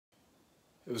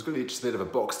It was going to be just a bit of a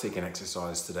box ticking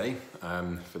exercise today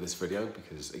for this video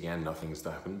because, again, nothing's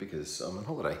happened because I'm on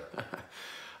holiday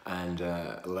and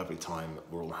a lovely time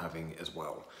we're all having as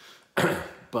well.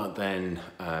 But then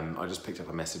I just picked up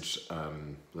a message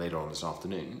later on this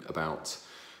afternoon about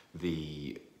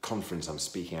the conference I'm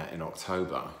speaking at in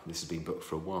October. This has been booked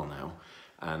for a while now,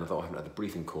 and I thought I haven't had the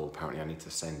briefing call. Apparently I need to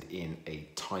send in a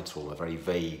title, a very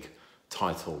vague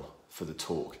title for the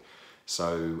talk.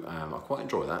 So I'll quite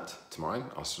enjoy that tomorrow.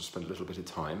 I'll just spend a little bit of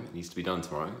time. It needs to be done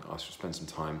tomorrow. I'll just spend some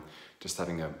time just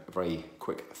having a very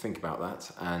quick think about that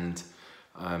and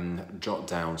jot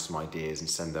down some ideas and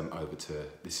send them over to,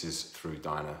 this is through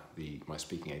Diana, my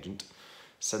speaking agent,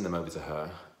 send them over to her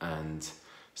and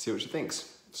see what she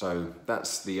thinks. So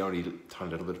that's the only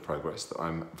tiny little bit of progress that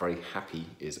I'm very happy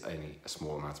is only a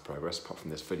small amount of progress, apart from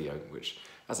this video, which,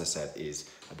 as I said, is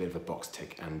a bit of a box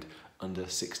tick and under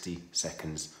 60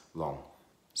 seconds long.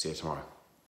 See you tomorrow.